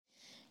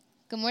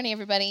Good morning,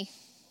 everybody.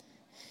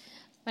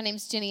 My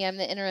name's Jenny. I'm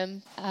the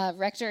interim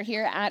rector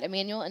here at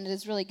Emmanuel, and it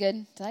is really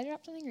good. Did I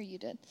drop something, or you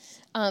did?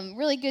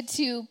 Really good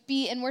to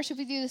be in worship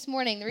with you this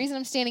morning. The reason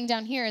I'm standing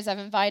down here is I've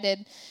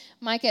invited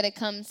Micah to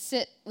come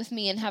sit with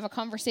me and have a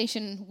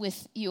conversation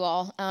with you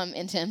all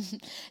and Tim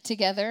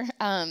together.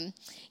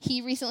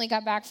 He recently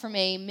got back from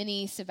a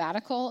mini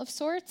sabbatical of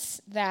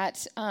sorts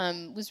that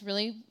was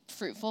really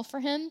fruitful for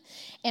him,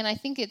 and I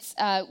think it's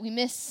we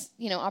miss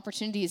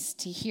opportunities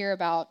to hear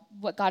about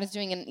what God is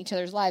doing in each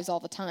other's lives all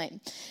the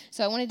time.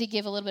 So I wanted to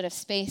give a little bit of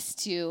space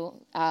to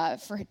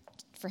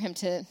for him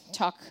to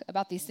talk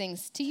about these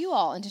things to you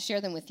all and to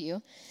share them with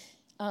you.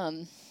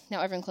 Now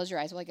everyone close your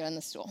eyes while I get on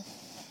the stool.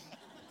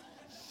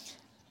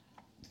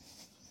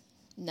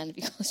 None of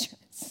you close your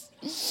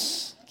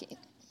eyes. Okay.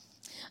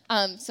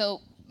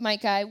 So,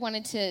 Micah, I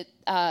wanted to,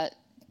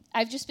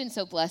 I've just been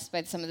so blessed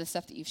by some of the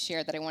stuff that you've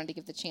shared that I wanted to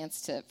give the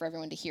chance for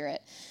everyone to hear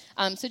it.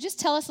 So just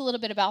tell us a little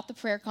bit about the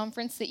prayer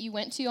conference that you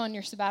went to on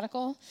your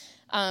sabbatical,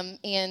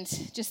 and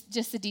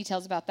just the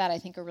details about that I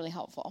think are really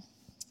helpful.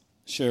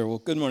 Sure. Well,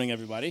 good morning,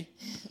 everybody.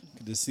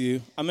 Good to see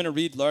you. I'm going to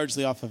read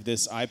largely off of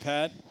this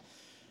iPad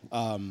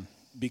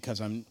because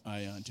I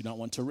do not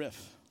want to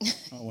riff.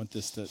 I want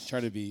this to try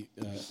to be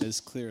as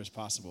clear as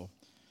possible.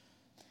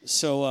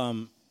 So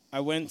I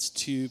went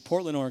to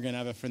Portland, Oregon. I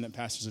have a friend that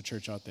pastors a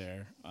church out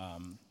there.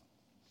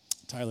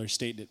 Tyler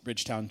stayed at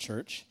Bridgetown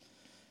Church.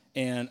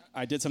 And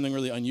I did something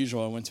really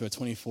unusual. I went to a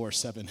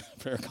 24/7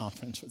 prayer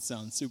conference, which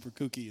sounds super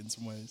kooky in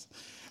some ways.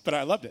 But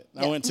I loved it.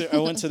 Yeah. I went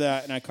to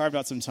that, and I carved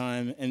out some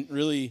time. And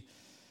really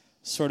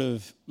sort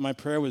of my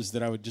prayer was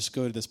that I would just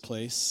go to this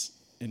place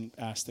and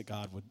ask that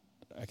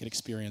I could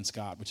experience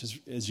God, which is,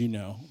 as you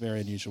know,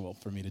 very unusual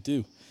for me to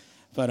do.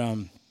 But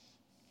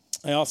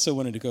I also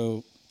wanted to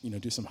go,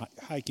 do some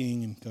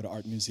hiking and go to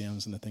art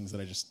museums and the things that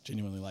I just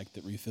genuinely like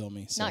that refill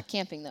me. So. Not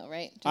camping, though,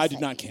 right? Just I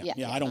did not camp.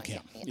 Yeah, I don't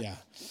camp. Yeah.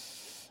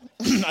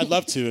 I'd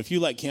love to. If you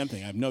like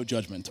camping, I have no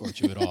judgment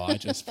towards you at all. I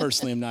just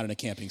personally am not in a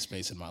camping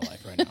space in my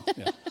life right now.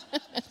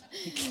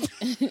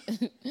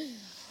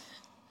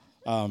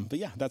 Yeah. But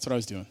yeah, that's what I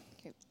was doing.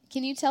 Okay.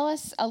 Can you tell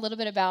us a little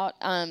bit about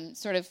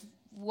sort of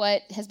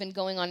what has been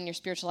going on in your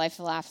spiritual life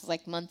for the last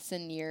months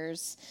and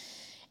years,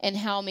 and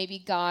how maybe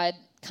God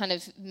kind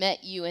of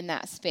met you in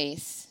that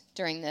space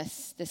during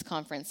this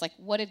conference? Like,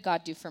 what did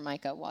God do for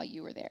Micah while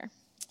you were there?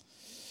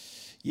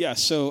 Yeah,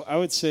 so I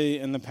would say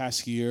in the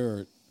past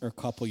year or a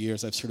couple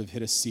years, I've sort of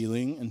hit a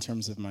ceiling in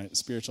terms of my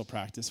spiritual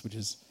practice, which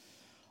is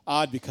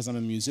odd because I'm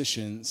a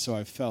musician, so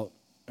I feel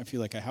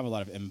like I have a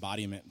lot of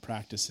embodiment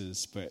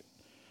practices, but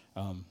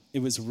it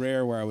was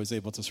rare where I was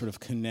able to sort of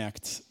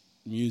connect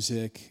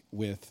music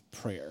with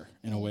prayer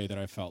in a way that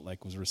I felt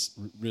like was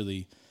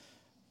really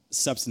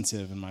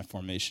substantive in my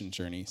formation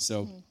journey.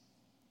 So,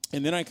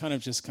 and then I kind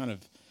of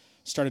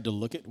started to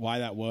look at why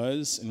that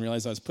was and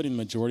realized I was putting the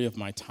majority of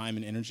my time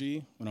and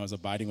energy when I was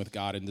abiding with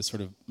God into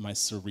sort of my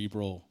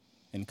cerebral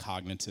and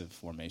cognitive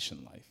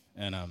formation life,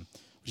 and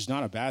which is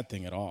not a bad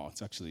thing at all.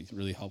 It's actually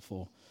really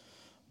helpful.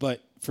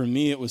 But for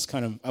me, it was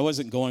I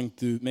wasn't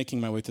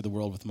making my way through the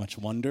world with much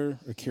wonder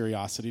or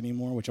curiosity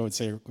anymore, which I would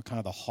say are kind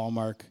of the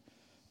hallmark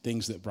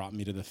things that brought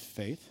me to the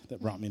faith,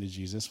 that brought me to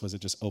Jesus, was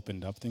it just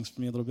opened up things for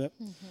me a little bit.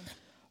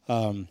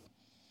 Mm-hmm.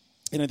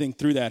 And I think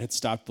through that, had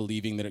stopped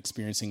believing that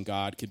experiencing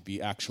God could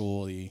be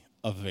actually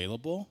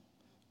available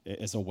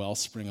as a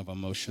wellspring of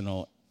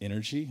emotional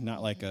energy,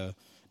 not like a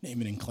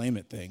name it and claim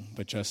it thing,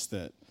 but just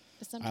that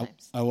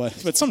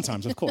but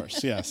sometimes, of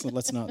course, yeah. So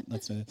let's not.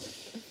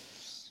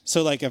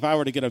 So if I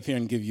were to get up here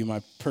and give you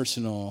my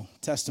personal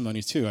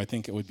testimony too, I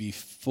think it would be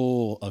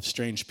full of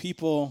strange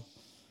people,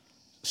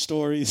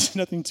 stories,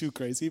 nothing too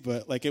crazy,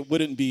 but it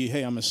wouldn't be,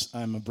 hey, I'm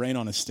a brain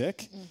on a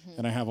stick,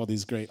 and I have all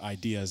these great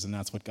ideas, and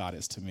that's what God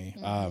is to me.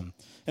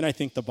 And I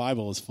think the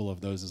Bible is full of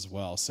those as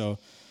well. So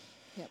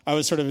I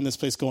was sort of in this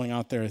place going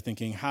out there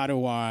thinking, how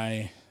do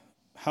I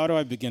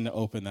begin to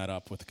open that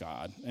up with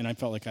God? And I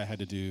felt like I had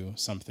to do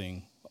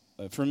something.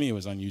 For me, it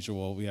was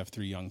unusual. We have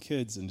 3 young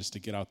kids, and just to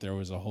get out there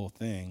was a whole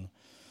thing.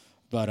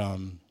 But I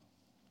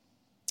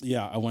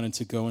wanted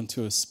to go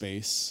into a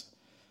space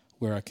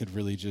where I could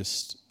really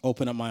just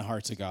open up my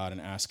heart to God and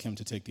ask Him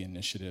to take the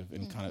initiative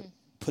and kind of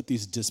put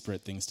these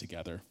disparate things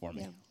together for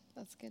me. Yeah,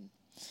 that's good.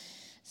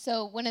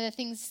 So one of the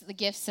things, the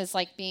gifts as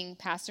being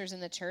pastors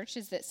in the church,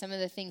 is that some of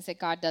the things that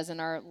God does in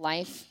our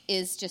life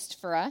is just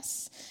for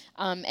us.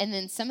 And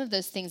then some of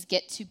those things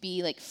get to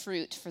be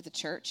fruit for the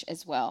church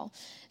as well.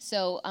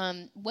 So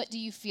what do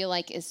you feel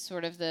like is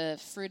sort of the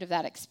fruit of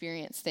that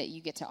experience that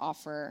you get to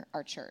offer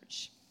our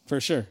church? For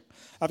sure.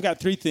 I've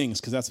got 3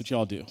 things because that's what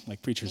y'all do.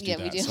 Preachers do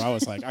that. We do. So I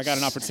was I got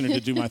an opportunity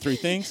to do my 3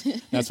 things.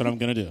 That's what I'm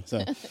going to do. So,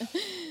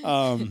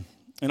 and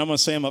I'm going to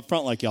say them up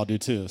front like y'all do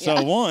too.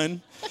 So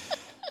 1,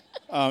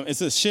 it's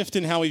a shift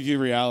in how we view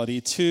reality.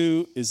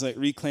 2 is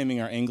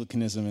reclaiming our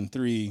Anglicanism. And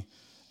 3,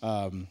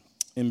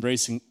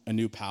 embracing a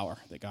new power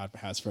that God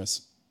has for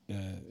us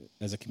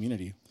as a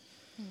community.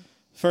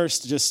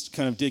 First, just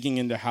kind of digging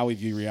into how we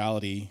view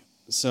reality.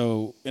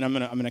 So, and I'm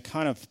gonna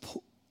kind of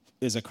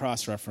as a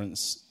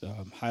cross-reference,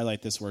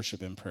 highlight this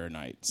worship and prayer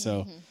night.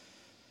 So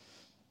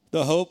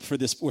The hope for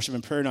this worship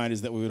and prayer night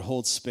is that we would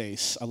hold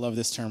space. I love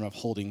this term of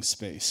holding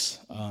space.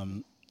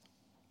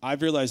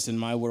 I've realized in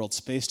my world,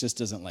 space just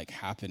doesn't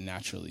happen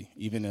naturally.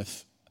 Even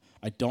if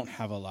I don't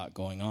have a lot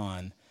going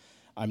on,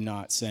 I'm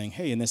not saying,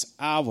 hey, in this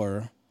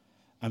hour,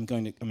 I'm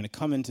going to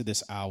come into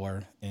this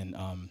hour and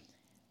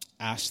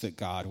ask that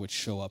God would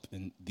show up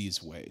in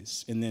these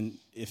ways. And then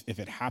if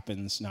it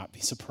happens, not be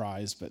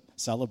surprised, but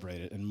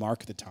celebrate it and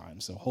mark the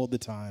time. So hold the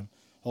time,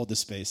 hold the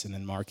space, and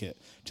then mark it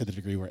to the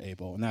degree we're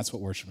able. And that's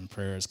what worship and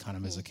prayer is, kind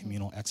of as a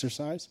communal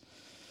exercise.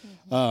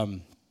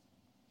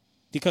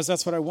 Because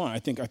that's what I want. I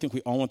think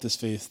we all want this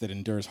faith that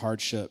endures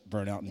hardship,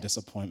 burnout, and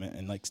disappointment,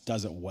 and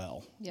does it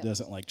well.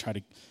 Doesn't try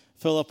to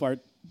fill up our.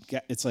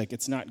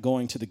 It's not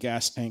going to the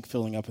gas tank,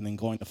 filling up, and then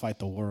going to fight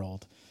the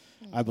world.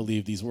 I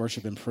believe these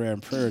worship and prayer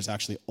is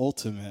actually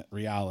ultimate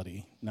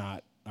reality,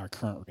 not our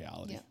current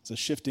reality. So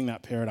shifting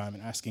that paradigm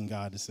and asking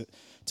God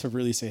to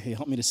really say, hey,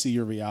 help me to see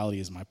your reality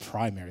as my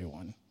primary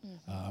one,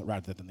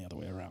 rather than the other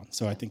way around.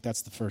 So I think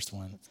that's the first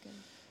one. That's good.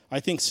 I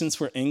think since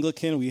we're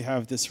Anglican, we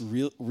have this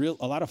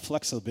a lot of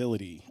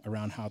flexibility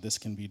around how this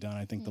can be done.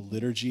 I think the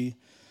liturgy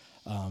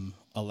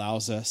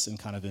allows us and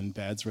kind of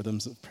embeds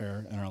rhythms of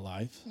prayer in our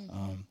life.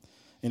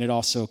 And it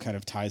also kind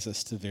of ties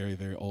us to very,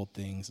 very old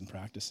things and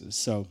practices.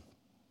 So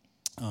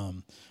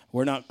I'm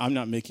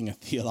not making a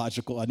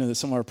theological, I know that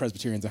some of our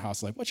Presbyterians in the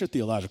house are like, what's your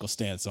theological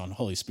stance on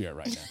Holy Spirit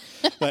right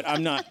now? But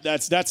I'm not,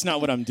 that's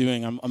not what I'm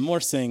doing. I'm more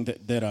saying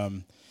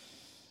that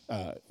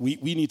we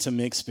need to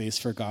make space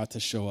for God to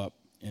show up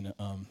in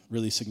a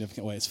really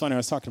significant way. It's funny, I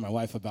was talking to my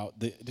wife about,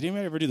 did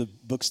anybody ever do the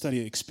book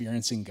study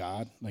Experiencing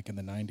God, in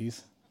the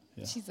 90s?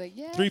 Yeah. She's like,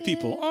 yeah. 3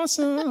 people,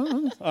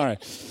 awesome. All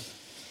right.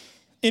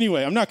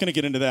 Anyway, I'm not going to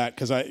get into that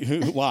because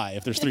why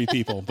if there's 3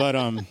 people? But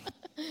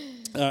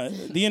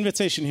the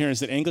invitation here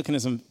is that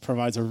Anglicanism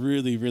provides a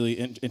really, really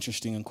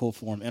interesting and cool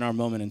form in our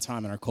moment in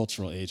time, in our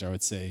cultural age, I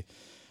would say,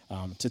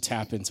 to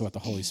tap into what the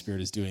Holy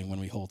Spirit is doing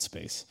when we hold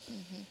space.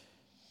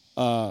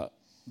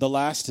 The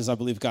last is I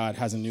believe God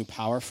has a new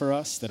power for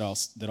us that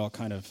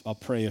I'll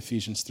pray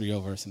Ephesians 3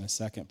 over us in a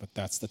second, but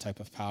that's the type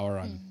of power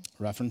I'm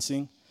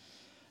referencing.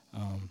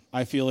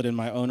 I feel it in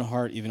my own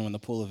heart, even when the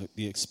pull of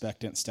the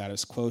expectant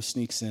status quo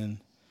sneaks in.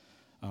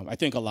 I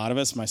think a lot of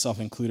us, myself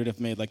included, have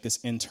made this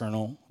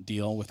internal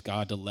deal with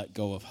God to let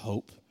go of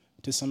hope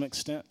to some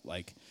extent,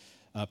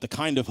 the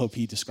kind of hope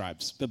he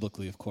describes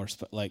biblically, of course,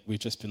 but we've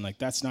just been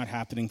that's not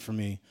happening for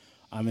me.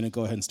 I'm going to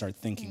go ahead and start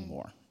thinking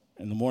more.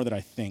 And the more that I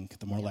think,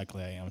 the more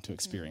likely I am to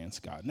experience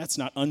God. And that's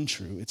not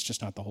untrue. It's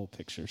just not the whole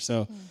picture.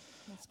 So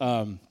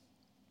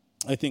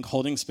I think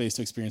holding space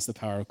to experience the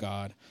power of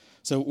God.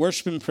 So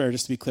worship and prayer,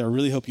 just to be clear, I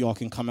really hope you all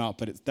can come out,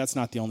 but that's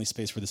not the only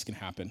space where this can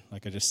happen.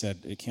 Like I just said,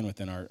 it can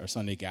within our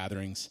Sunday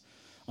gatherings.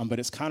 But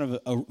it's kind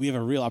of, we have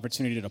a real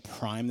opportunity to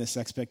prime this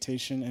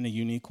expectation in a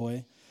unique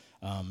way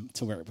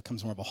to where it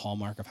becomes more of a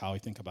hallmark of how we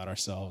think about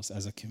ourselves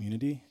as a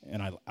community.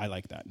 And I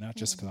like that, not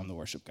just because I'm the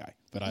worship guy,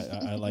 but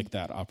I like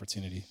that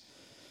opportunity.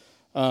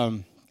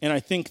 And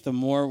I think the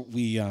more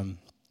we,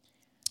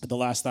 the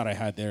last thought I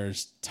had there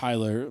is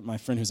Tyler, my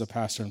friend who's a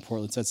pastor in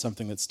Portland, said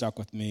something that stuck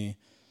with me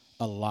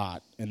a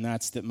lot, and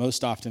that's that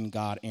most often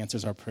God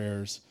answers our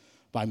prayers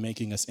by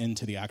making us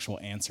into the actual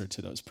answer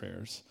to those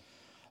prayers,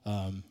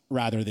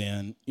 rather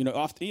than,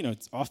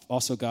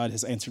 also God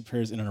has answered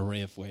prayers in an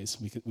array of ways,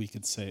 we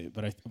could say,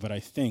 but I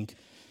think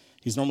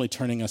he's normally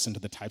turning us into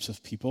the types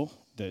of people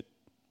that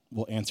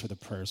will answer the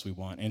prayers we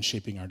want and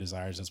shaping our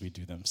desires as we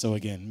do them. So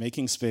again,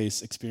 making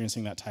space,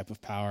 experiencing that type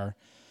of power,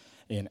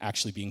 and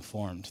actually being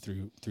formed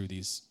through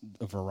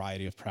a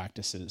variety of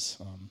practices.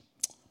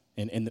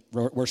 And the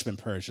worship and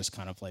prayer is just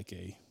kind of like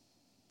a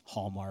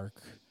hallmark,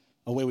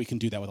 a way we can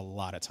do that with a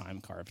lot of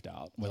time carved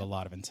out, with a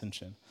lot of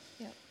intention.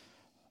 Yep.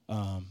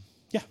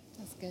 Yeah.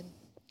 That's good.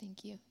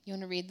 Thank you. You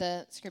want to read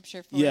the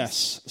scripture for us?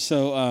 Yes.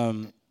 So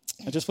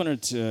I just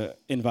wanted to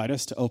invite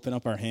us to open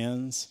up our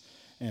hands,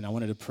 and I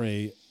wanted to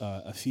pray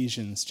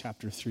Ephesians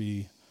chapter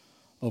 3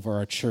 over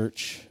our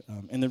church.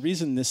 And the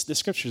reason this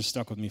scripture has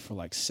stuck with me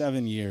for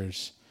 7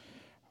 years,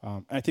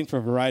 I think for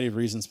a variety of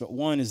reasons, but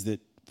one is that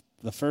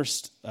the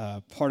first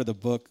part of the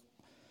book,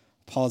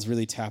 Paul's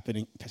really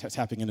tapping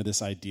into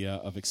this idea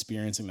of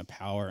experiencing the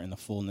power and the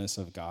fullness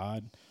of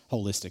God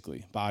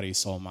holistically, body,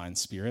 soul, mind,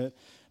 spirit,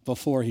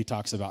 before he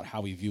talks about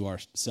how we view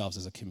ourselves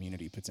as a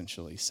community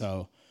potentially.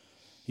 So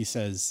he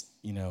says,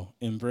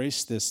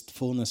 embrace this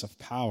fullness of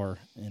power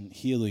and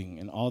healing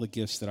and all the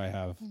gifts that I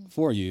have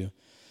for you.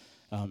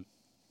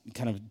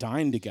 Kind of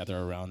dine together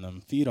around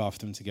them, feed off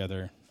them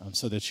together,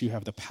 so that you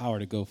have the power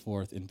to go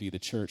forth and be the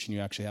church, and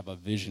you actually have a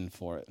vision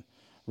for it,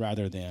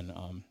 rather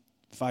than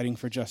fighting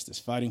for justice,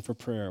 fighting for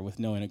prayer with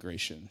no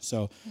integration.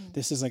 So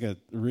this is a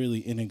really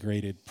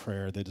integrated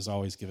prayer that has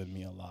always given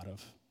me a lot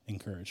of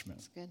encouragement.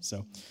 That's good. So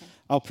okay.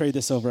 I'll pray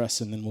this over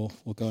us, and then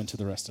we'll go into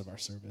the rest of our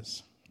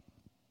service.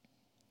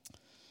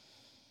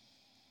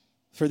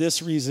 For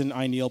this reason,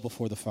 I kneel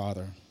before the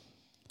Father,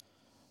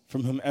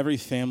 from whom every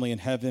family in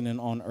heaven and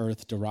on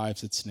earth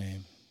derives its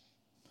name.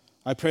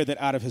 I pray that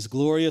out of his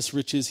glorious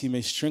riches he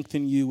may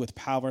strengthen you with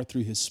power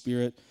through his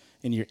Spirit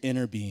in your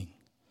inner being,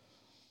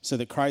 so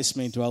that Christ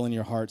may dwell in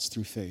your hearts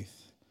through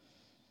faith.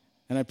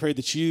 And I pray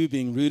that you,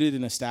 being rooted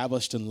and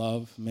established in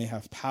love, may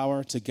have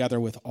power together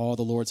with all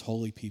the Lord's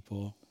holy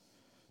people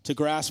to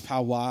grasp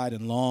how wide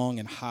and long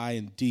and high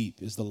and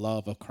deep is the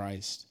love of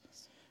Christ,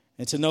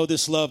 and to know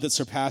this love that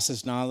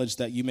surpasses knowledge,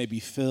 that you may be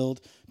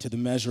filled to the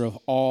measure of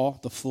all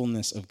the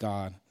fullness of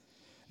God.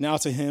 Now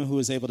to him who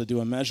is able to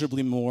do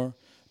immeasurably more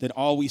than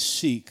all we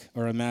seek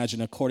or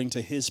imagine, according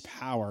to his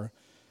power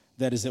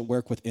that is at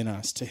work within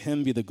us. To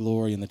him be the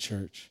glory in the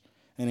church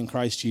and in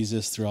Christ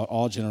Jesus throughout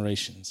all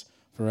generations,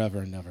 forever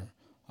and ever.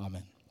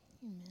 Amen.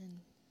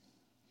 Amen.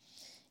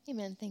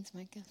 Amen. Thanks,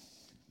 Micah.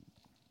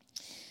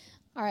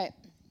 All right.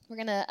 We're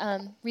going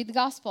to read the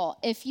gospel.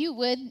 If you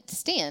would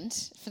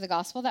stand for the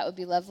gospel, that would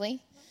be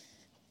lovely.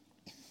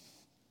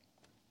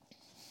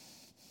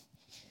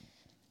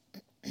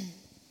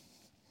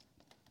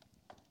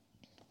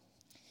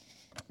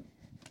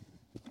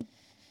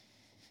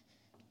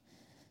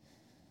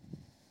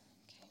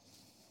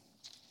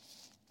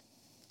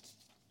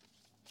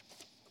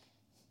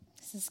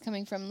 This is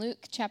coming from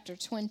Luke chapter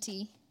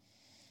 20.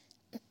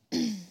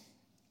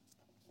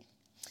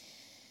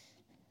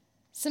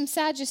 Some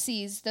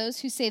Sadducees, those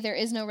who say there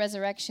is no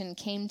resurrection,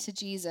 came to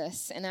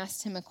Jesus and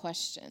asked him a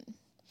question.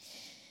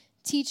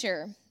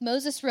 Teacher,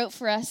 Moses wrote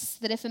for us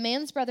that if a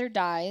man's brother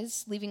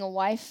dies, leaving a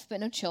wife but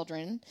no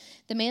children,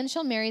 the man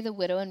shall marry the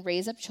widow and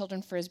raise up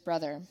children for his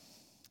brother.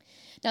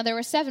 Now there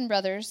were 7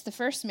 brothers. The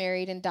first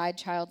married and died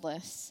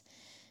childless.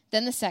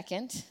 Then the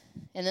second,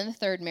 and then the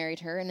third married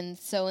her, and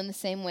so in the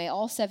same way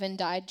all 7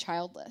 died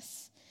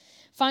childless.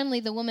 Finally,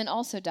 the woman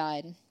also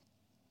died.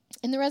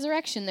 In the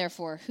resurrection,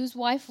 therefore, whose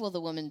wife will the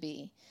woman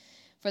be?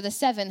 For the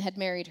 7 had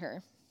married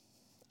her.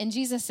 And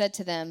Jesus said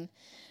to them,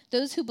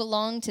 those who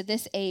belong to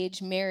this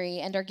age marry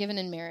and are given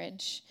in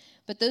marriage,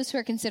 but those who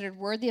are considered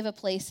worthy of a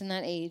place in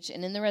that age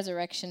and in the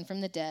resurrection from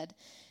the dead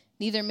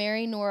neither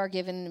marry nor are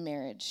given in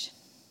marriage.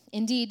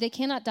 Indeed, they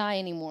cannot die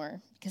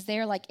anymore, because they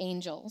are like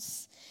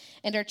angels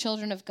and are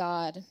children of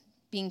God,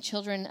 being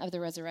children of the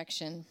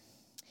resurrection.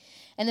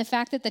 And the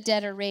fact that the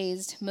dead are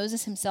raised,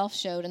 Moses himself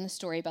showed in the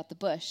story about the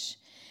bush,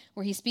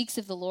 where he speaks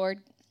of the Lord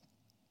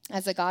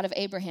as the God of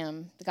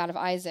Abraham, the God of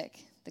Isaac,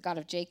 the God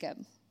of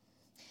Jacob.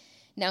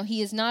 Now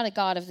he is not a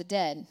God of the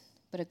dead,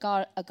 but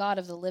a God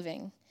of the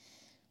living.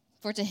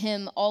 For to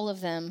him all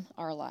of them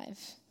are alive.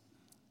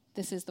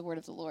 This is the word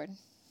of the Lord.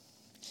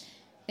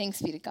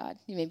 Thanks be to God.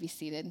 You may be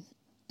seated.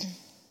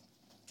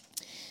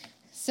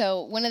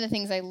 So one of the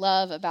things I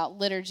love about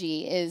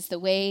liturgy is the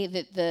way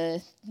that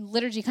the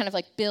liturgy kind of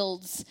like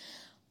builds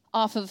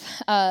off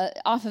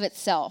of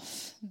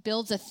itself,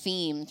 builds a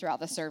theme throughout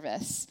the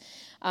service.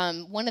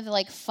 One of the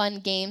like fun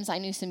games I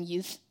knew some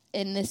youth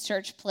in this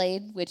church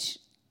played, which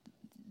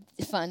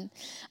fun,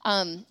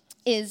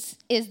 is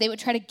they would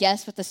try to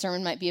guess what the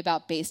sermon might be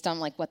about based on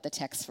like what the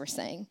texts were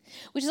saying,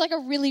 which is like a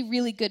really,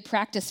 really good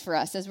practice for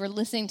us as we're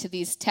listening to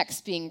these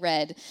texts being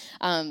read,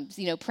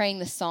 praying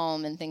the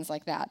psalm and things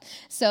like that.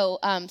 So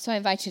I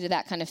invite you to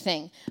that kind of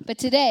thing. But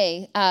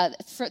today,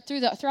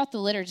 throughout the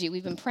liturgy,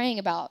 we've been praying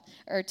about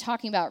or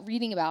talking about,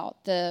 reading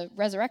about the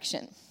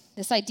resurrection.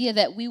 This idea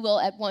that we will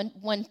at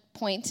one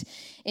point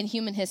in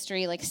human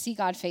history like see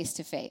God face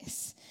to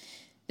face.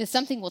 That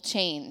something will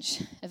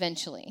change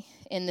eventually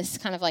in this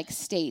kind of like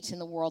state in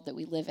the world that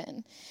we live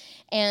in.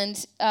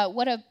 And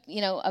what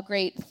a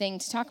great thing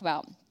to talk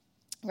about,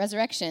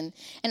 resurrection.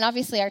 And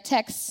obviously our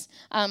text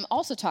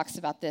also talks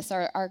about this,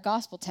 our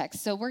gospel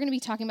text. So we're going to be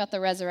talking about the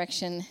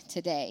resurrection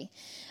today.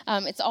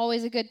 It's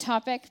always a good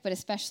topic, but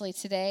especially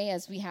today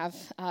as we have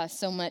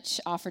so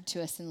much offered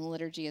to us in the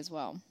liturgy as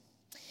well.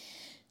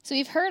 So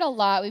we've heard a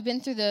lot. We've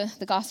been through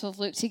the Gospel of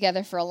Luke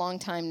together for a long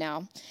time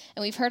now.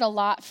 And we've heard a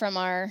lot from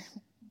our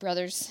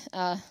brothers,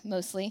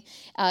 mostly,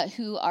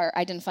 who are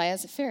identified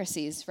as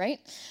Pharisees, right?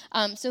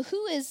 So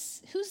who's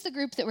the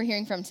group that we're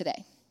hearing from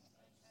today?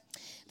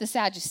 The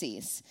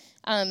Sadducees.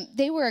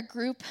 They were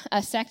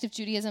a sect of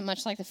Judaism,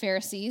 much like the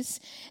Pharisees.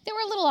 They were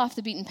a little off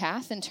the beaten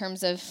path in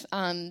terms of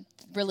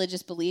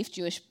religious belief,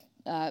 Jewish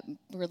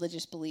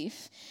religious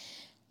belief.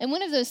 And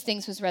one of those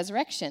things was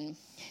resurrection.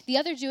 The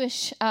other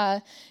Jewish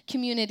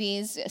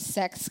communities,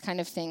 sects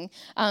kind of thing,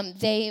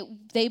 they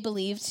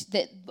believed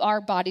that our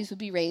bodies would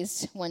be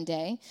raised one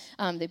day.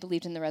 They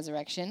believed in the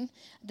resurrection.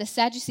 The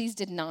Sadducees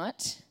did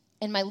not.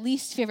 And my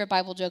least favorite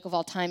Bible joke of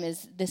all time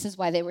is, this is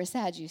why they were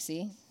sad, you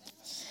see.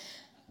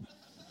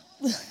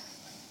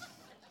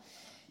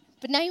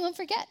 But now you won't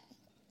forget.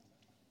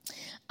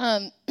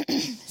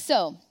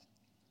 So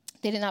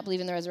they did not believe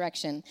in the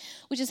resurrection,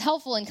 which is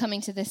helpful in coming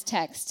to this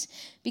text,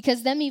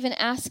 because them even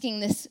asking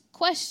this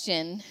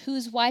question,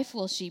 whose wife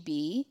will she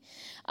be,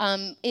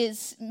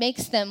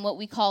 makes them what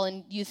we call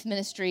in youth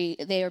ministry,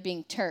 they are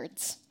being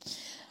turds.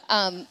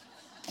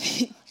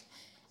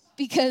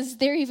 Because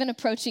they're even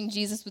approaching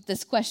Jesus with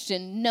this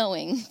question,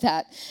 knowing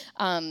that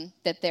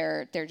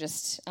they're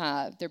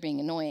being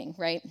annoying,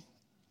 right?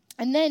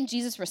 And then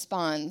Jesus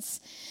responds.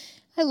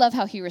 I love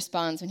how he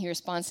responds when he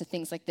responds to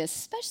things like this,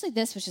 especially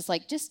this, which is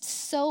just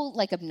so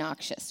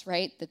obnoxious,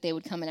 right? That they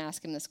would come and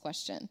ask him this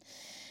question.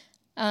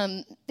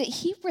 that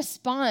he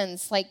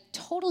responds like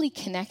totally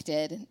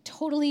connected,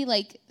 totally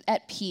like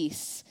at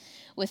peace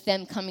with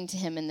them coming to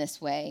him in this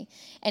way.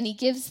 And he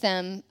gives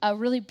them a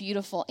really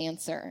beautiful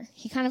answer.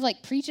 He kind of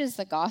like preaches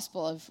the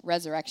gospel of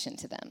resurrection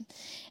to them.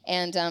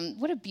 And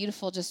what a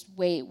beautiful just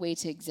way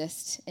to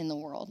exist in the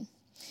world.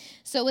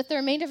 So with the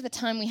remainder of the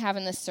time we have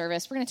in this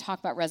service, we're going to talk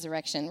about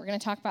resurrection. We're going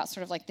to talk about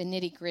sort of like the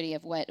nitty-gritty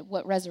of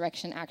what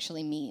resurrection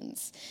actually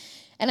means.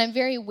 And I'm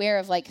very aware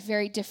of like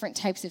very different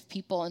types of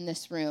people in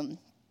this room.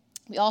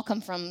 We all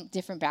come from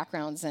different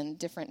backgrounds and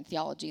different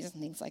theologies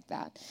and things like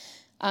that.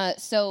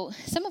 So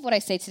some of what I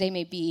say today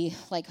may be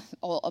like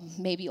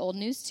maybe old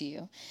news to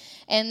you.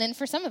 And then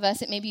for some of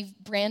us, it may be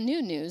brand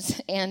new news.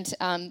 And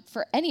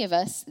for any of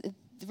us,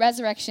 the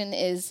resurrection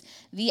is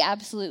the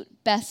absolute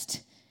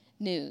best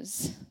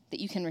news that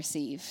you can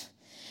receive.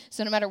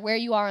 So no matter where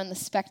you are on the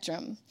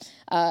spectrum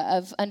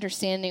of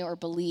understanding or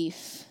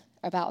belief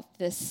about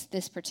this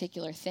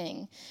particular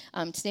thing,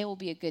 today will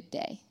be a good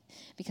day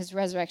because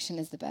resurrection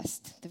is the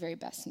very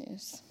best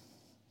news.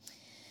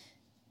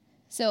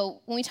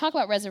 So when we talk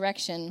about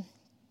resurrection,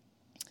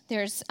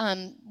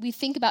 we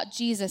think about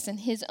Jesus and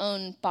his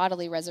own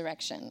bodily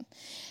resurrection.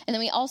 And then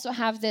we also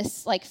have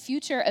this like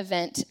future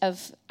event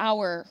of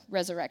our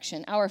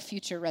resurrection, our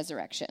future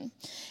resurrection.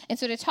 And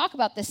so to talk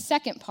about the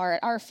second part,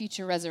 our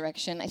future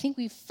resurrection, I think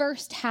we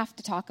first have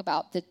to talk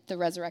about the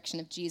resurrection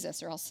of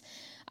Jesus, or else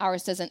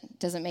ours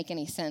doesn't make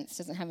any sense,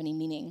 doesn't have any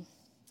meaning.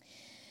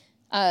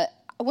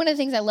 One of the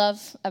things I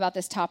love about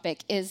this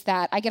topic is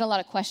that I get a lot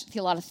of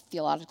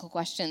theological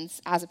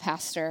questions as a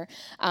pastor,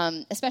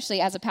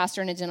 especially as a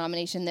pastor in a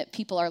denomination that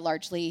people are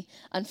largely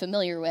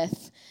unfamiliar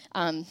with.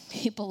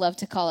 People love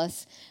to call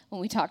us,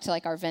 when we talk to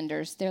like our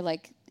vendors, they're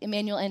like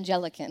Emmanuel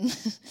Anglican,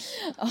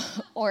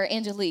 or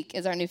Angelique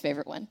is our new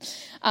favorite one.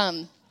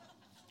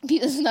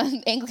 Anglican's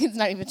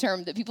not even a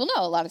term that people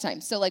know a lot of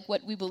times. So like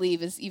what we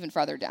believe is even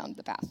farther down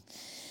the path.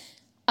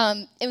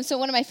 And so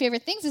one of my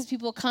favorite things is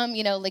people come,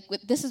 like,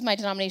 this is my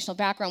denominational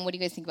background. What do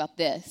you guys think about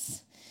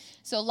this?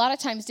 So a lot of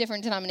times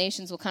different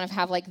denominations will kind of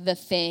have, like, the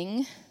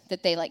thing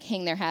that they, like,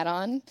 hang their hat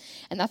on.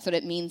 And that's what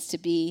it means to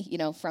be,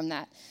 from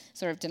that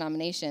sort of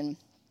denomination.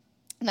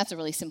 And that's a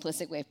really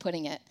simplistic way of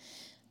putting it.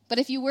 But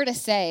if you were to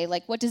say,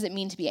 like, what does it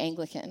mean to be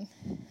Anglican?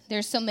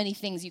 There's so many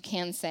things you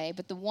can say.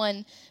 But the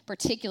one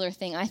particular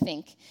thing I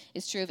think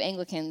is true of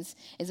Anglicans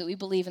is that we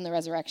believe in the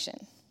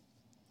resurrection.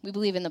 We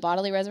believe in the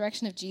bodily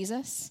resurrection of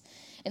Jesus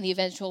and the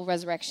eventual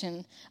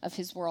resurrection of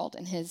his world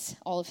and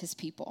all of his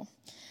people.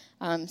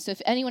 So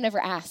if anyone ever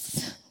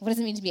asks, what does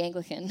it mean to be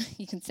Anglican?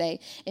 You can say,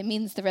 it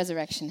means the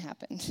resurrection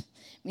happened.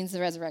 It means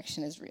the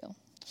resurrection is real.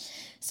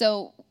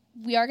 So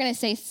we are going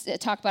to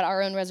talk about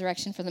our own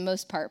resurrection for the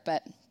most part,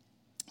 but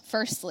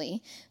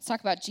firstly, let's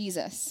talk about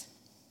Jesus.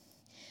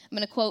 I'm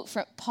going to quote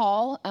from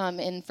Paul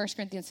in 1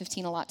 Corinthians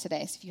 15 a lot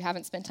today. So if you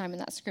haven't spent time in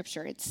that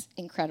scripture, it's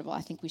incredible. I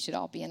think we should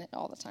all be in it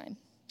all the time.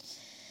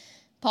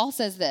 Paul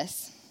says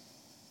this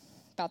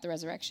about the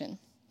resurrection.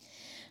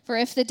 For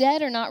if the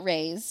dead are not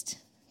raised,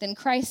 then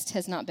Christ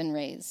has not been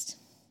raised.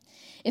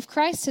 If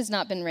Christ has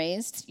not been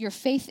raised, your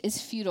faith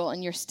is futile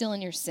and you're still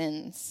in your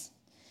sins.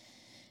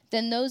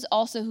 Then those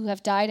also who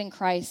have died in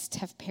Christ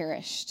have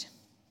perished.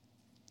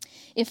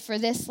 If for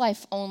this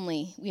life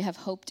only we have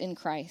hoped in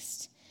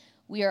Christ,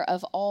 we are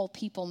of all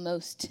people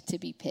most to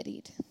be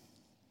pitied.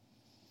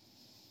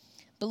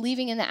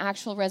 Believing in the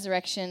actual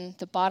resurrection,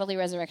 the bodily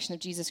resurrection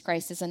of Jesus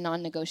Christ, is a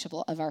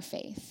non-negotiable of our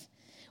faith.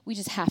 We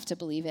just have to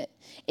believe it.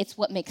 It's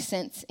what makes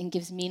sense and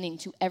gives meaning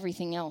to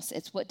everything else.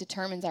 It's what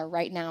determines our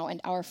right now and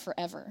our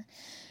forever.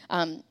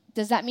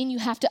 Does that mean you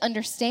have to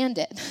understand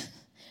it?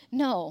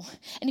 No.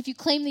 And if you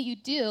claim that you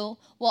do,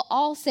 well,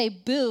 I'll say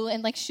boo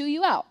and like shoo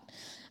you out.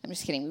 I'm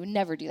just kidding. We would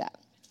never do that.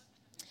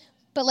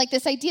 But like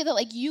this idea that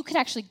like you could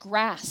actually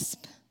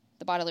grasp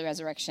the bodily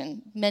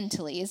resurrection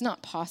mentally is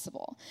not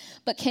possible.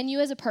 But can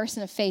you as a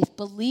person of faith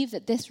believe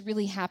that this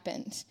really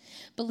happened?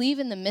 Believe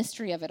in the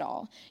mystery of it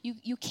all?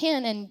 You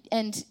can,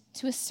 and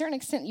to a certain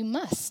extent you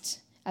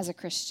must as a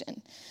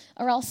Christian.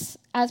 Or else,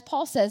 as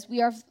Paul says,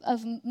 we are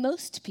of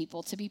most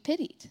people to be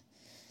pitied.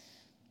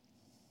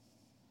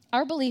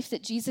 Our belief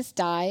that Jesus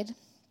died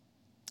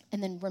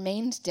and then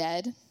remained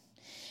dead,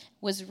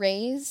 was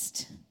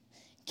raised,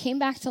 came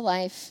back to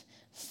life,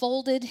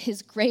 folded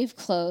his grave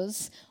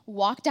clothes,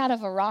 walked out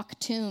of a rock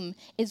tomb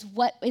is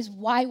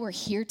why we're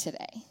here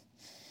today.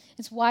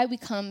 It's why we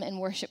come and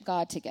worship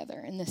God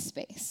together in this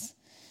space.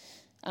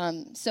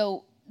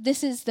 So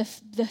this is the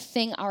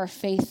thing our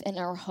faith and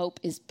our hope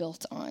is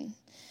built on.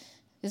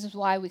 This is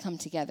why we come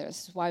together.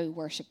 This is why we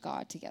worship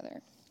God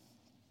together.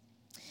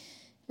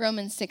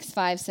 Romans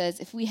 6:5 says,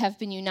 if we have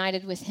been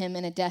united with him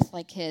in a death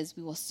like his,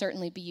 we will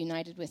certainly be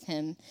united with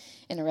him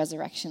in a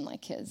resurrection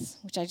like his,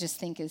 which I just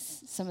think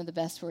is some of the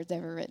best words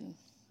ever written.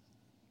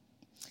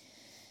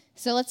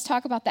 So let's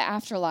talk about the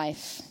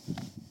afterlife.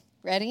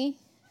 Ready?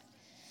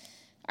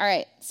 All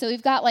right, so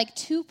we've got like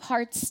two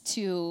parts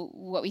to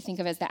what we think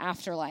of as the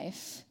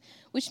afterlife,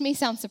 which may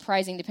sound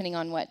surprising depending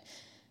on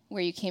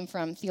where you came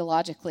from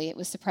theologically. It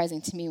was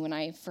surprising to me when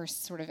I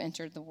first sort of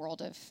entered the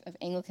world of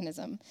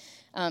Anglicanism.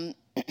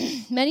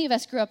 many of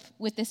us grew up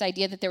with this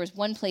idea that there was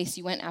one place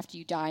you went after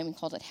you die, and we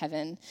called it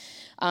heaven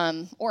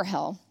or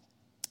hell,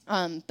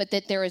 but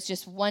that there was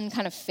just one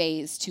kind of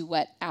phase to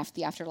what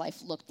the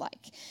afterlife looked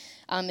like.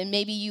 And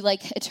maybe you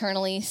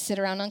eternally sit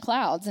around on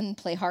clouds and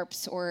play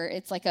harps, or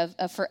it's like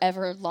a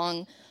forever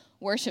long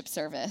worship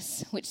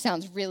service, which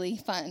sounds really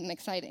fun and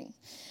exciting.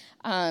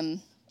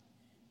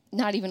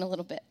 Not even a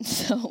little bit.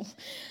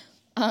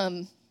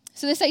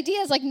 So this idea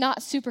is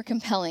not super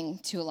compelling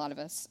to a lot of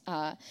us.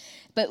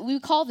 But we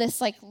call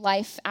this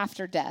life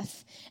after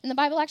death. And the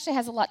Bible actually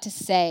has a lot to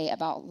say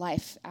about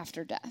life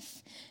after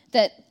death.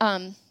 That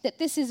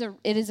this is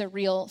a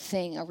real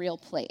thing, a real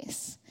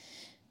place.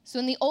 So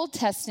in the Old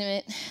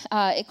Testament,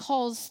 it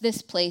calls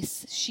this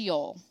place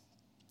Sheol.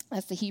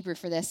 That's the Hebrew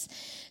for this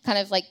kind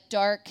of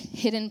dark,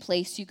 hidden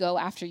place you go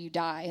after you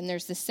die. And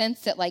there's this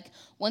sense that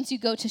once you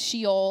go to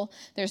Sheol,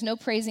 there's no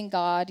praising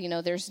God.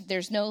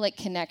 There's no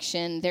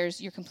connection.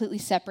 You're completely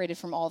separated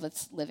from all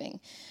that's living.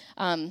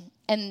 And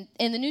in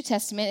the New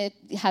Testament,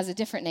 it has a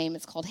different name.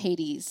 It's called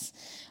Hades.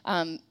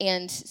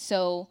 And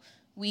so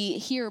we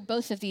hear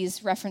both of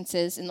these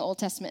references in the Old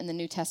Testament and the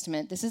New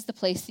Testament. This is the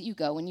place that you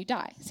go when you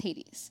die. It's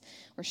Hades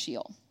or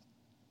Sheol.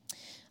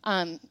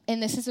 And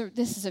this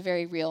is a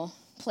very real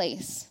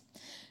place.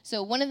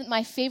 So one of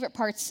my favorite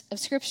parts of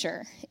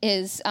Scripture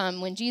is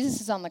when Jesus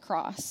is on the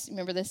cross.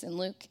 Remember this in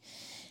Luke?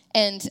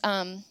 And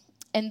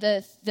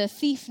the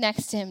thief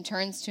next to him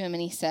turns to him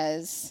and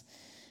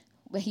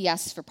he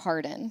asks for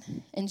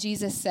pardon. And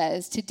Jesus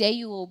says, "Today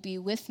you will be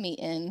with me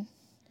in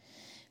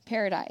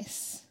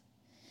paradise."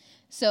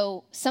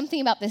 So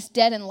something about this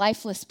dead and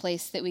lifeless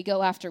place that we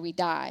go after we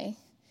die,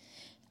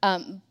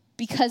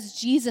 because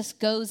Jesus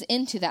goes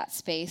into that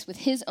space with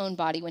his own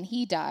body when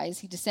he dies,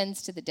 he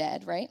descends to the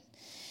dead, right?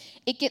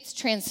 It gets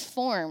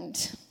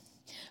transformed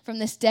from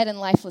this dead and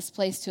lifeless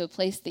place to a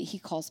place that he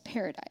calls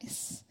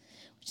paradise,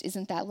 which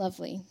isn't that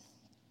lovely?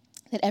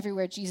 That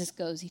everywhere Jesus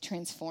goes, he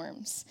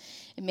transforms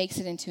and makes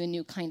it into a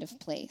new kind of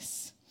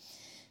place.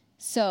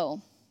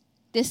 So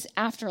this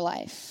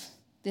afterlife,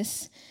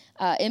 this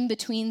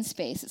in-between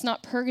space, it's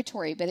not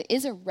purgatory, but it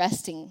is a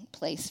resting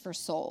place for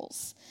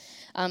souls.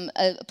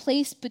 A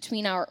place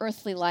between our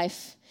earthly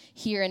life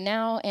here and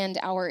now and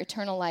our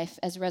eternal life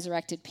as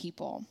resurrected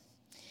people.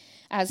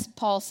 As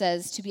Paul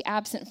says, to be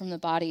absent from the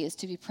body is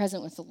to be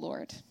present with the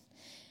Lord.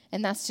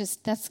 And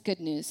that's good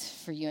news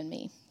for you and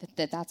me,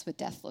 that's what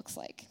death looks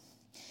like.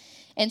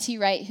 N.T.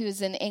 Wright,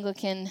 who's an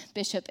Anglican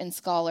bishop and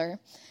scholar,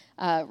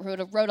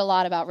 wrote a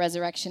lot about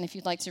resurrection. If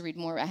you'd like to read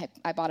more,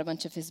 I bought a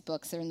bunch of his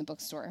books. They're in the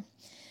bookstore.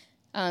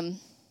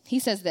 He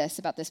says this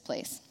about this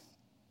place.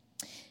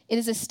 "It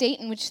is a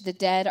state in which the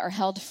dead are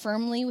held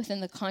firmly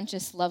within the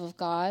conscious love of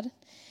God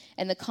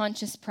and the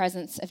conscious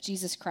presence of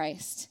Jesus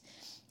Christ,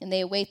 and they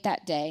await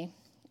that day,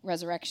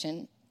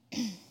 resurrection.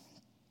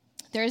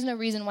 There is no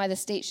reason why the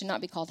state should not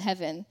be called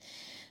heaven,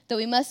 though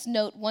we must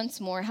note once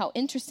more how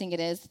interesting it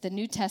is that the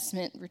New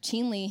Testament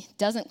routinely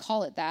doesn't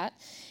call it that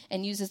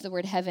and uses the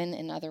word heaven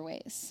in other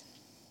ways."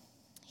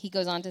 He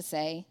goes on to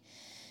say,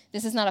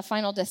 "This is not a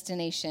final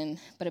destination,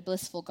 but a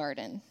blissful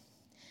garden,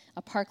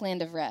 a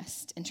parkland of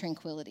rest and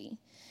tranquility,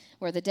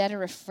 where the dead are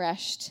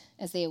refreshed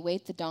as they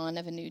await the dawn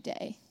of a new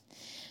day."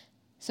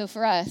 So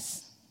for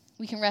us,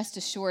 we can rest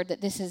assured that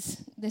this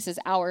is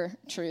our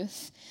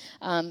truth,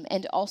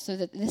 and also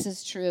that this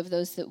is true of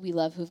those that we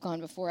love who've gone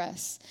before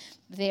us.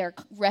 They are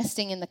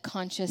resting in the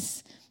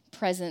conscious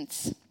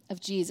presence of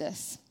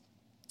Jesus,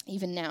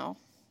 even now.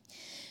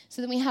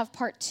 So then we have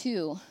part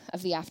 2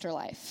 of the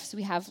afterlife. So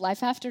we have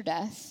life after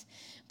death.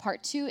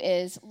 Part 2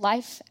 is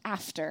life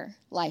after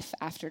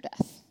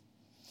death.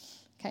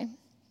 Okay?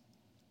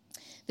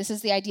 This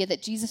is the idea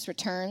that Jesus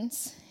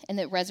returns and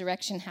that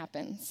resurrection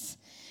happens.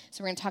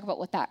 So we're going to talk about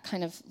what that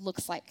kind of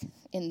looks like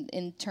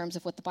in terms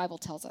of what the Bible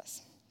tells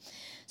us.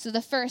 So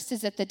the first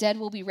is that the dead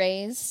will be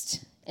raised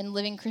and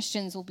living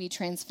Christians will be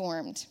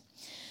transformed.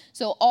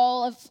 So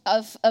all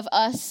of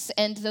us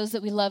and those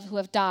that we love who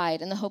have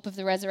died in the hope of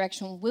the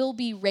resurrection will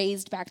be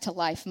raised back to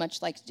life,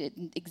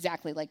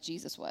 exactly like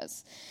Jesus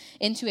was,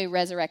 into a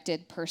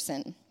resurrected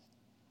person.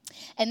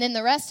 And then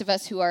the rest of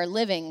us who are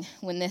living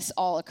when this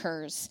all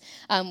occurs,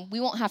 we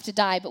won't have to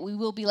die, but we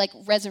will be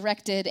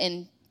resurrected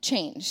and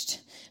changed,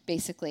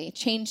 basically,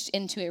 changed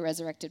into a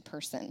resurrected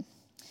person.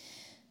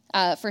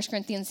 1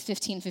 Corinthians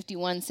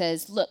 15:51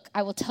 says, "Look,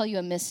 I will tell you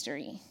a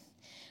mystery.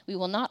 We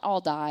will not all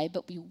die,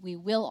 but we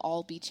will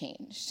all be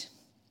changed."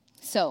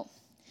 So,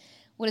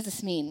 what does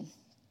this mean?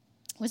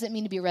 What does it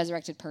mean to be a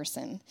resurrected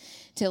person?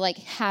 To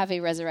have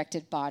a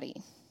resurrected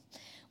body?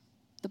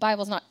 The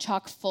Bible's not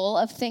chock full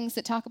of things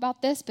that talk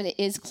about this, but it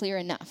is clear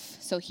enough.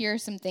 So here are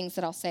some things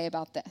that I'll say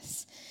about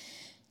this.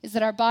 Is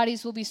that our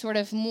bodies will be sort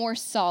of more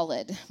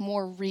solid,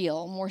 more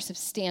real, more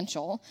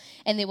substantial,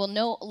 and they will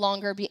no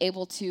longer be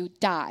able to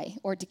die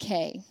or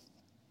decay.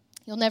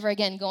 You'll never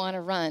again go on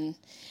a run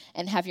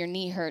and have your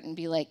knee hurt and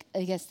be like,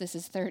 I guess this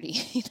is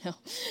 30,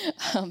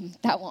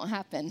 that won't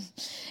happen.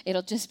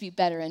 It'll just be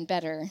better and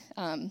better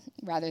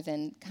rather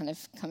than kind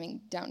of coming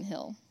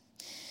downhill.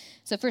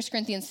 So 1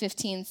 Corinthians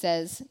 15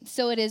 says,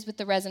 "So it is with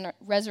the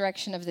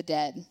resurrection of the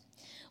dead.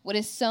 What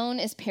is sown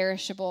is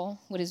perishable.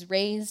 What is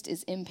raised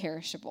is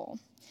imperishable.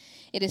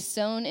 It is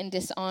sown in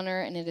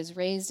dishonor, and it is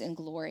raised in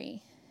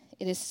glory.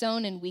 It is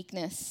sown in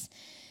weakness,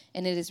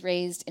 and it is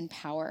raised in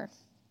power.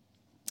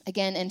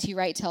 Again, N.T.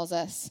 Wright tells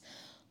us,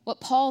 what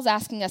Paul's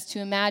asking us to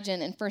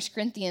imagine in 1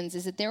 Corinthians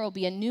is that there will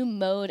be a new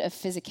mode of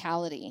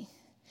physicality,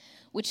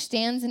 which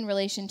stands in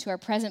relation to our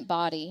present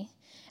body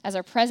as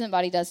our present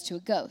body does to a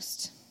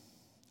ghost.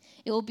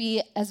 It will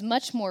be as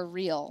much more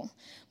real,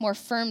 more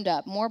firmed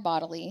up, more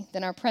bodily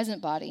than our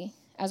present body,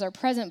 as our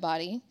present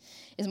body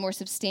is more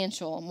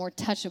substantial, more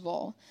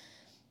touchable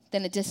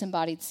than a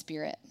disembodied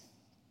spirit.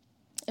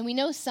 And we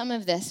know some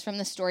of this from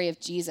the story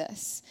of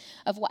Jesus,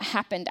 of what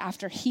happened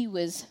after he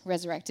was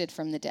resurrected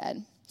from the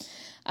dead.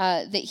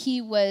 That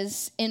he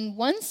was, in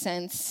one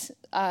sense,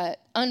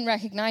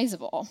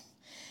 unrecognizable.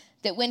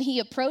 That when he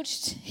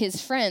approached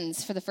his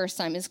friends for the first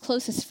time, his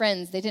closest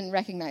friends, they didn't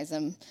recognize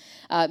him.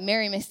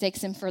 Mary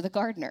mistakes him for the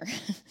gardener.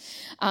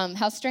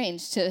 How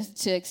strange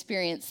to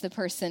experience the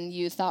person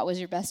you thought was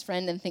your best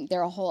friend and think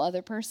they're a whole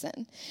other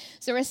person.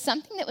 So there was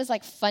something that was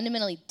like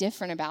fundamentally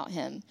different about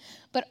him,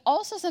 but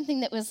also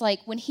something that was like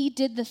when he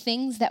did the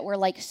things that were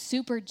like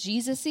super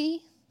Jesus-y,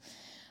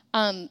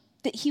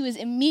 that he was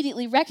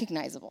immediately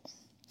recognizable.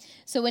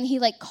 So when he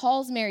like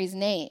calls Mary's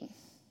name,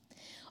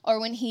 or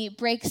when he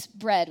breaks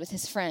bread with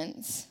his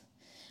friends,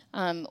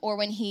 or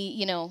when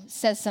he,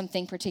 says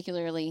something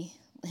particularly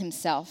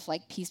himself,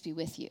 like, peace be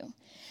with you.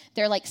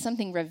 They're like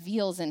something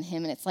reveals in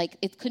him, and it's like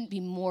it couldn't be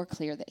more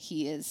clear that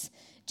he is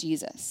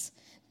Jesus,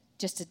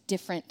 just a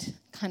different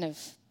kind of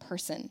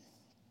person.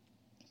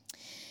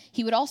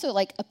 He would also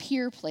like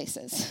appear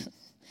places.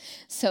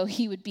 So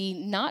he would be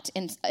not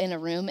in a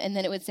room, and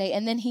then it would say,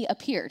 and then he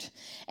appeared.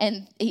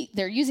 And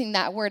they're using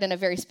that word in a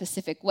very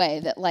specific way,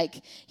 that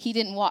like he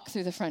didn't walk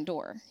through the front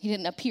door. He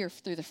didn't appear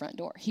through the front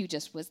door. He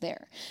just was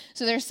there.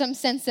 So there's some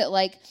sense that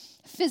like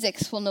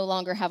physics will no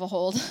longer have a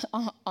hold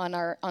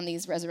on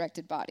these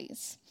resurrected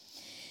bodies.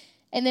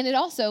 And then it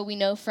also, we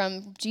know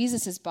from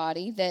Jesus'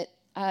 body that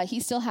he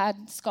still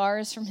had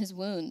scars from his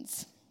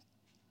wounds.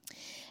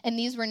 And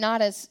these were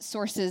not as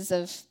sources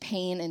of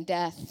pain and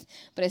death,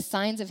 but as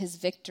signs of his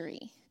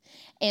victory.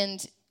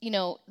 And,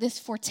 this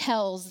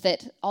foretells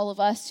that all of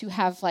us who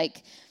have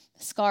like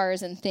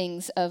scars and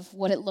things of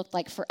what it looked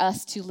like for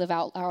us to live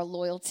out our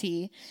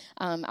loyalty,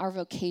 our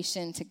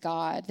vocation to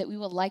God, that we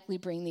will likely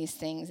bring these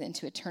things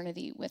into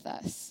eternity with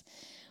us.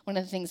 One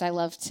of the things I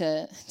love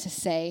to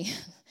say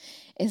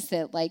is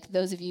that like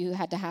those of you who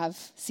had to have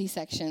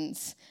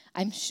C-sections,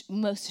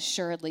 most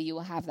assuredly you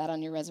will have that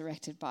on your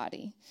resurrected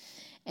body.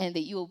 And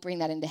that you will bring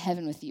that into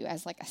heaven with you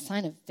as like a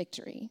sign of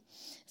victory.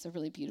 It's a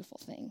really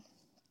beautiful thing.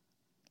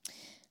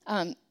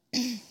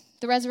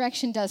 The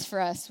resurrection does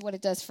for us, what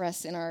it does for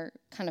us in our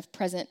kind of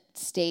present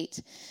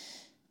state,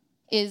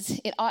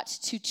 is it ought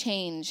to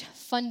change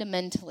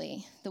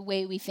fundamentally the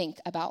way we think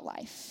about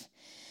life.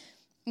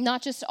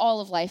 Not just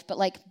all of life, but